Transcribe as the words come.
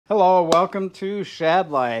Hello, welcome to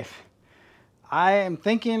Shad Life. I am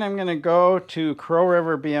thinking I'm going to go to Crow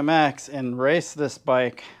River BMX and race this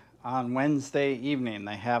bike on Wednesday evening.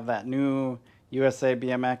 They have that new USA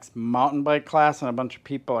BMX mountain bike class and a bunch of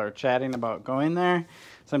people are chatting about going there.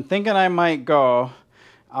 So I'm thinking I might go.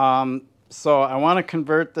 So I want to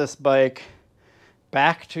convert this bike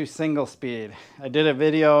back to single speed. I did a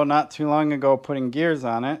video not too long ago putting gears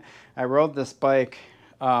on it. I rode this bike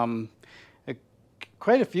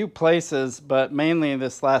quite a few places, but mainly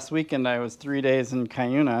this last weekend I was 3 days in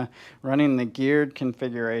Cuyuna running the geared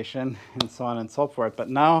configuration and so on and so forth. But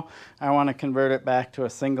now I want to convert it back to a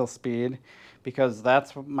single speed because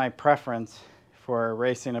that's my preference for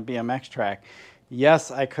racing a BMX track. Yes,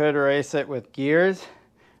 I could race it with gears,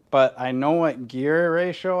 but I know what gear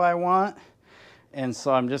ratio I want, and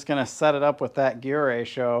so I'm just going to set it up with that gear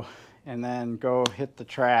ratio and then go hit the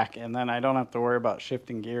track, and then I don't have to worry about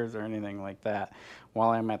shifting gears or anything like that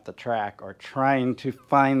while I'm at the track or trying to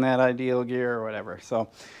find that ideal gear or whatever. So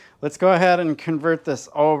let's go ahead and convert this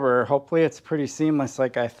over. Hopefully it's pretty seamless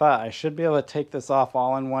like I thought. I should be able to take this off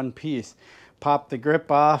all in one piece. Pop the grip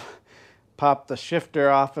off, pop the shifter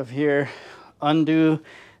off of here, undo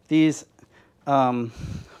these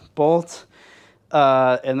bolts,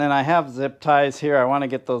 and then I have zip ties here. I want to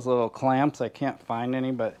get those little clamps. I can't find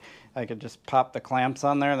any, but I could just pop the clamps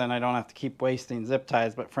on there, then I don't have to keep wasting zip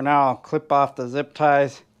ties. But for now, I'll clip off the zip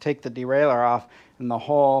ties, take the derailleur off, and the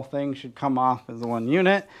whole thing should come off as one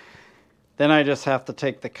unit. Then I just have to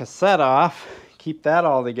take the cassette off, keep that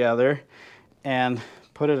all together, and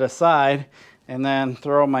put it aside, and then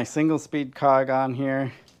throw my single speed cog on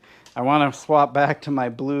here. I want to swap back to my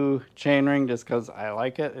blue chainring just because I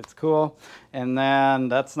like it. It's cool. And then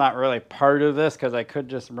that's not really part of this because I could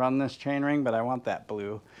just run this chainring, but I want that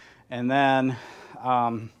blue. And then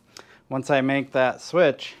once I make that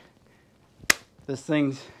switch, this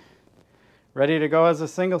thing's ready to go as a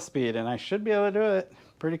single speed, and I should be able to do it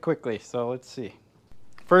pretty quickly. So let's see.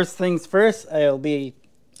 First things first, I'll be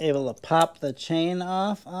able to pop the chain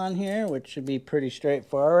off on here, which should be pretty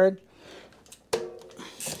straightforward.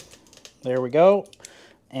 There we go.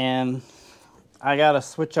 And I got to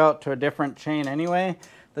switch out to a different chain anyway.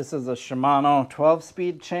 This is a Shimano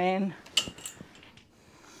 12-speed chain.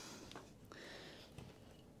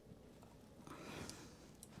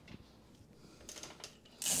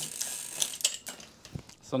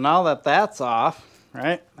 So now that that's off,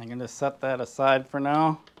 right, I can just set that aside for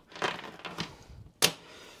now.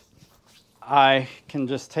 I can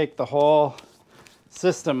just take the whole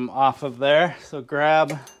system off of there. So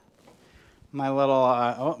grab my little,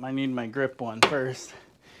 oh, I need my grip one first.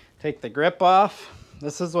 Take the grip off.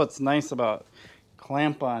 This is what's nice about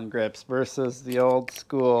clamp-on grips versus the old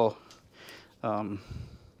school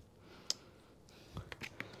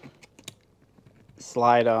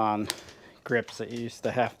slide-on grips that you used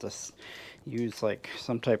to have to use like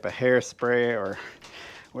some type of hairspray or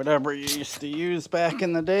whatever you used to use back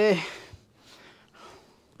in the day.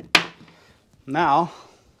 Now,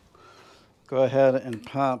 go ahead and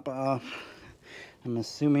pop off. I'm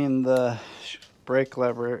assuming the brake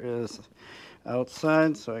lever is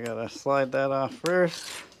outside, so I gotta slide that off first.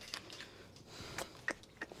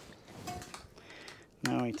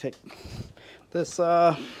 Now we take this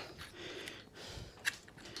off.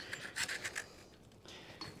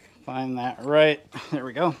 Find that right. There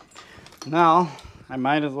we go. Now, I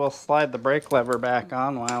might as well slide the brake lever back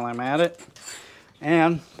on while I'm at it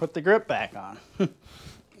and put the grip back on.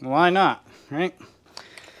 Why not, right?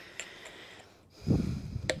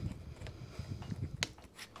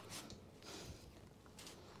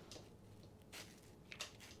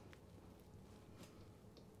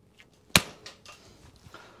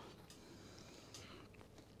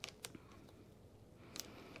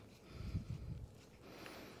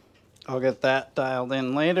 I'll get that dialed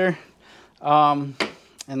in later. And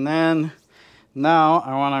then now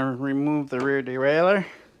I want to remove the rear derailleur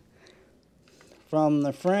from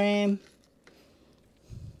the frame.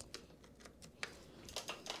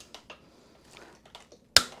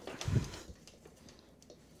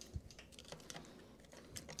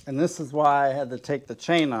 And this is why I had to take the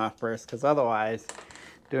chain off first, because otherwise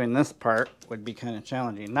doing this part would be kind of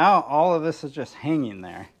challenging. Now all of this is just hanging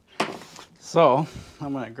there. So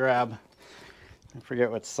I'm going to grab, I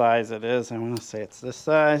forget what size it is. I want to say it's this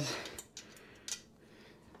size.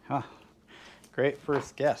 Huh. Great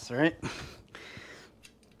first guess, right?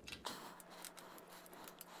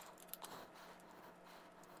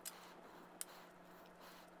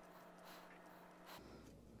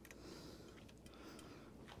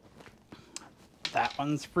 That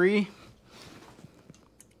one's free.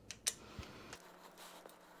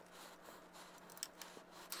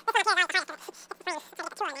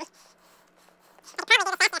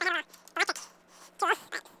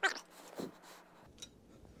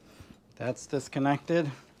 that's disconnected.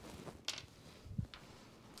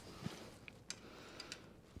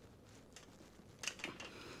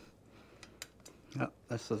 Oh,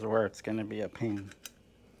 this is where it's going to be a pain.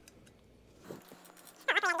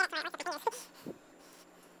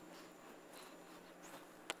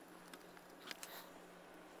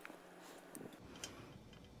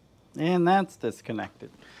 And that's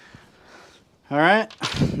disconnected. All right,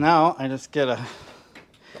 now I just get a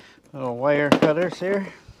little wire cutters here.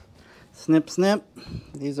 Snip, snip.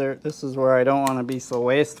 This is where I don't want to be so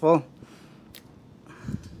wasteful.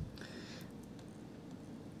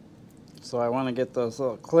 So I want to get those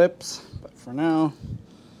little clips, but for now,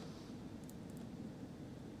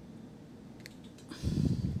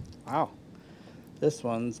 wow, this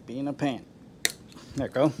one's being a pain. There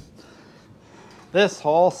we go. This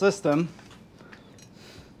whole system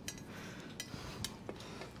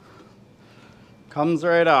comes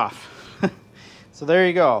right off. So there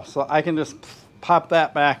you go. So I can just pop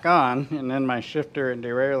that back on, and then my shifter and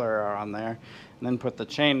derailleur are on there, and then put the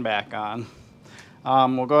chain back on.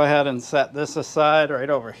 We'll go ahead and set this aside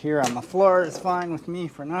right over here on the floor. Is fine with me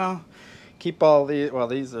for now. Keep all these, well,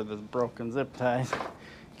 these are the broken zip ties.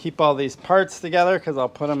 Keep all these parts together because I'll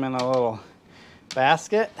put them in a little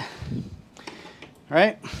basket.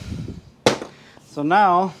 Right? So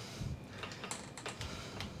now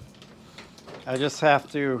I just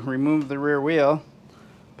have to remove the rear wheel,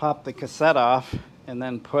 pop the cassette off, and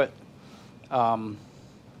then put the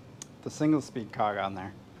single speed cog on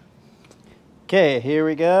there. Okay, here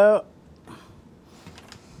we go.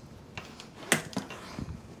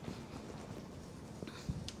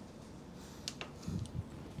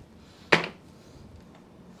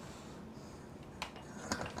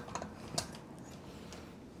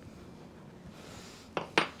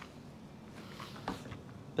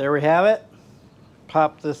 There we have it.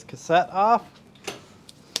 Pop this cassette off.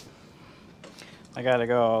 I gotta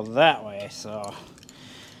go that way, so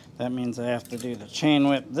that means I have to do the chain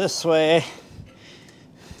whip this way.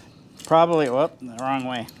 Probably, whoop, the wrong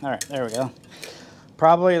way. All right, there we go.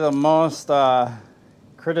 Probably the most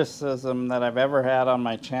criticism that I've ever had on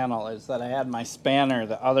my channel is that I had my spanner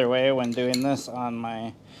the other way when doing this on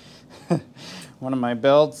my one of my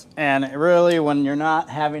builds. And it really, when you're not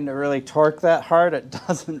having to really torque that hard, it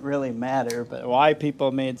doesn't really matter. But why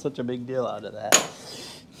people made such a big deal out of that?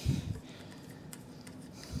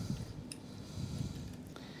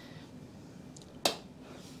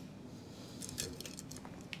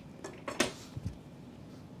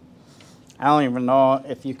 I don't even know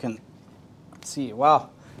if you can see. Wow,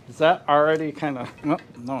 is that already kind of, oh,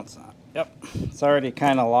 no it's not. Yep, it's already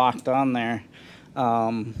kind of locked on there,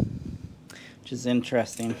 which is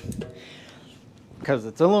interesting because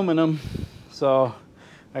it's aluminum. So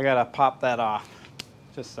I gotta pop that off.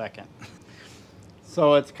 Just a second.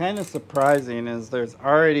 So it's kind of surprising is there's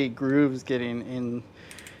already grooves getting in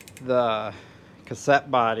the cassette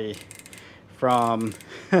body from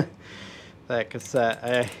that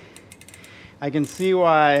cassette. I can see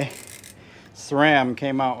why SRAM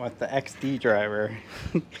came out with the XD driver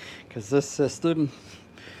because this system,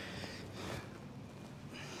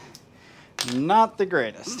 not the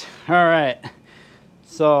greatest. All right,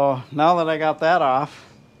 so now that I got that off,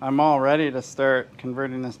 I'm all ready to start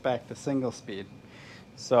converting this back to single speed.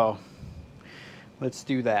 So let's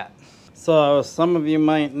do that. So some of you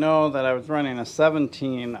might know that I was running a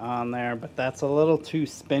 17 on there, but that's a little too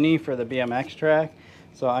spinny for the BMX track.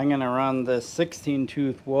 So I'm going to run this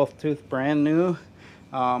 16-tooth wolf tooth brand new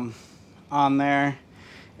on there,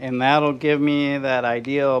 and that'll give me that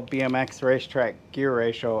ideal BMX racetrack gear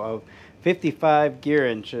ratio of 55 gear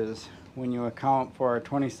inches when you account for a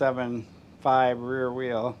 27.5 rear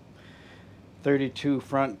wheel, 32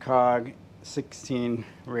 front cog, 16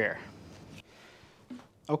 rear.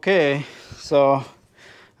 Okay, so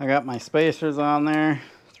I got my spacers on there,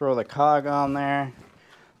 throw the cog on there,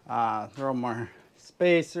 throw more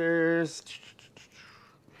spacers.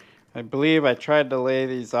 I believe I tried to lay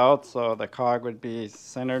these out so the cog would be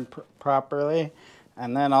centered properly,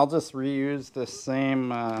 and then I'll just reuse the same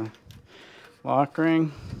lock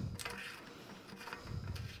ring.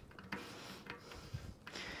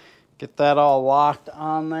 Get that all locked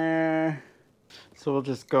on there. So we'll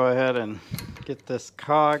just go ahead and get this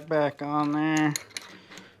cog back on there.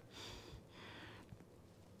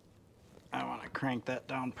 I want to crank that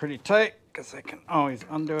down pretty tight because I can always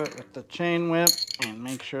undo it with the chain whip and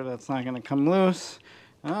make sure that's not going to come loose.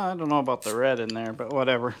 I don't know about the red in there, but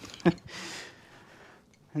whatever.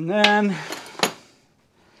 And then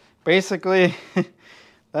basically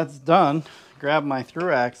that's done. Grab my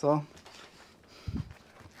through axle,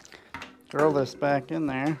 throw this back in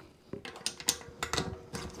there,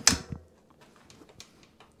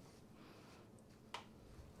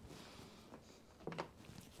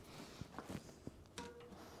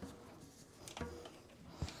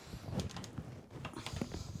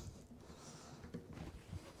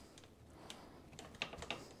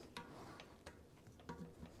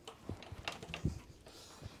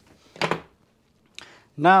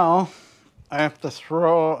 Now I have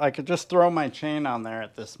to I could just throw my chain on there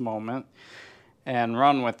at this moment and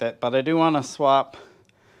run with it, but I do want to swap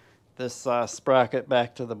this sprocket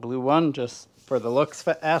back to the blue one just for the looks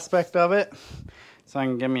aspect of it, so I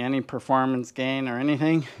can give me any performance gain or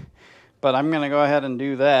anything. But I'm going to go ahead and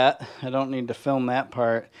do that. I don't need to film that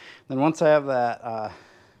part. Then once I have that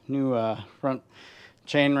new front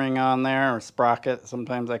chain ring on there, or sprocket,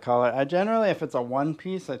 sometimes I call it. I generally, if it's a one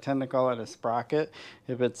piece, I tend to call it a sprocket.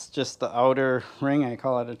 If it's just the outer ring, I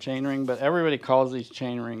call it a chain ring. But everybody calls these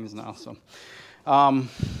chain rings now.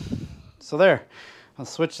 So there. I'll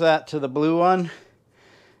switch that to the blue one,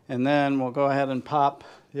 and then we'll go ahead and pop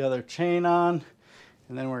the other chain on,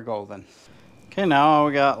 and then we're golden. Okay, now all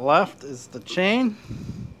we got left is the chain.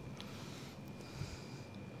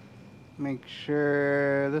 Make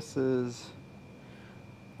sure this is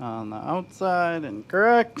on the outside and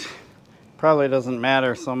correct. Probably doesn't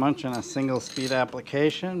matter so much in a single speed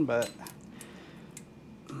application, but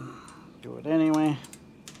do it anyway.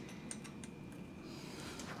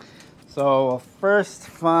 So we'll first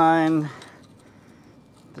find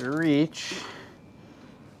the reach,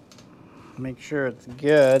 make sure it's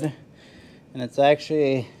good, and it's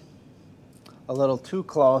actually a little too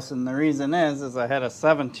close, and the reason is I had a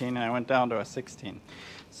 17 and I went down to a 16.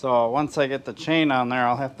 So once I get the chain on there,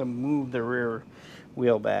 I'll have to move the rear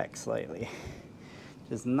wheel back slightly,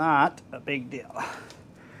 which is not a big deal.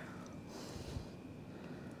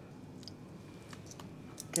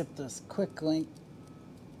 Get this quick link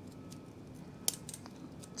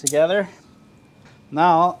together.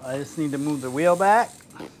 Now I just need to move the wheel back.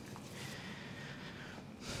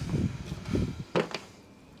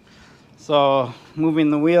 So moving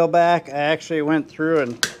the wheel back, I actually went through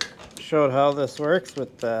and showed how this works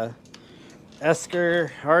with the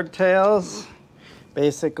Esker hardtails.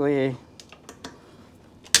 Basically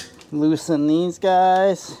loosen these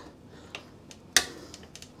guys.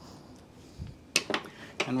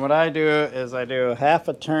 And what I do is I do half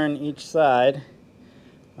a turn each side.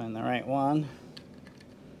 Find the right one.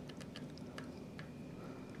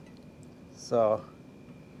 So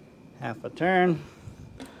half a turn,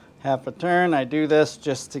 half a turn. I do this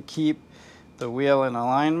just to keep the wheel in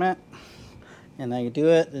alignment, and I do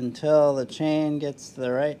it until the chain gets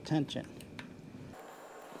the right tension.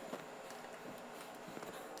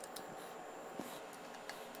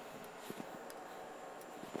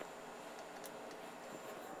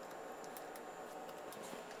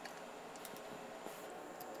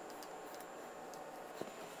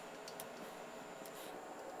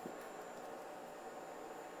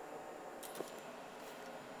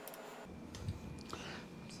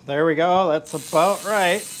 There we go, that's about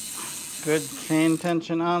right. Good chain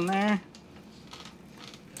tension on there.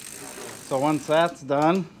 So once that's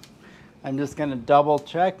done, I'm just gonna double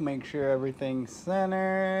check, make sure everything's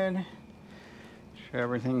centered, sure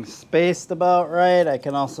everything's spaced about right. I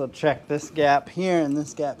can also check this gap here and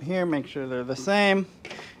this gap here, make sure they're the same.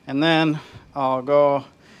 And then I'll go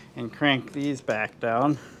and crank these back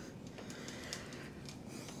down.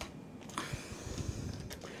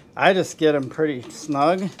 I just get them pretty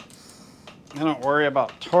snug. I don't worry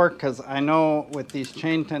about torque because I know with these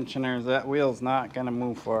chain tensioners that wheel's not going to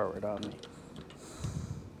move forward on me.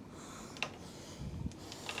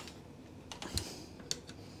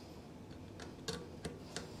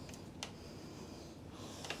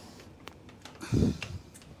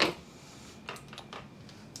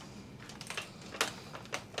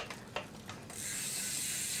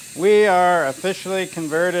 We are officially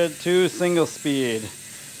converted to single speed.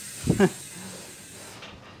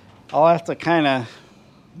 I'll have to kind of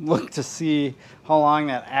look to see how long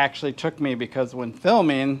that actually took me, because when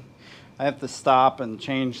filming, I have to stop and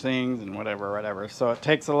change things and whatever. So it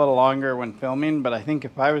takes a little longer when filming, but I think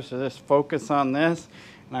if I was to just focus on this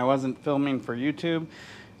and I wasn't filming for YouTube,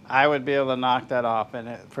 I would be able to knock that off in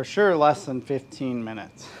it for sure less than 15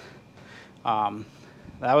 minutes. That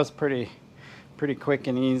was pretty quick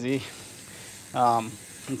and easy. And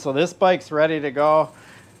so this bike's ready to go.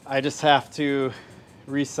 I just have to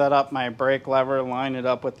reset up my brake lever, line it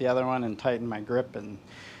up with the other one, and tighten my grip, and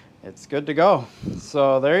it's good to go.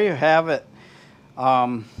 So there you have it.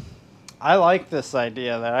 I like this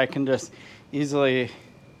idea that I can just easily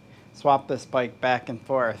swap this bike back and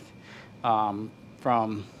forth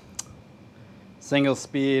from single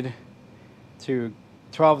speed to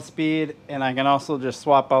 12 speed, and I can also just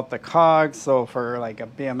swap out the cogs. So for like a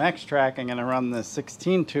BMX track, I'm going to run the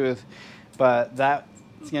 16 tooth, but that's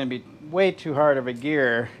going to be way too hard of a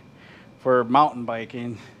gear for mountain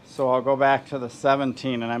biking. So I'll go back to the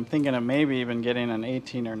 17, and I'm thinking of maybe even getting an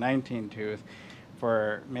 18 or 19 tooth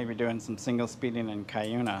for maybe doing some single speeding in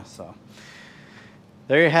Cuyuna. So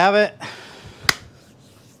there you have it.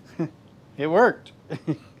 It worked.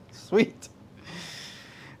 Sweet.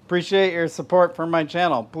 Appreciate your support for my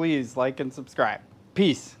channel. Please like and subscribe.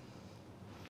 Peace.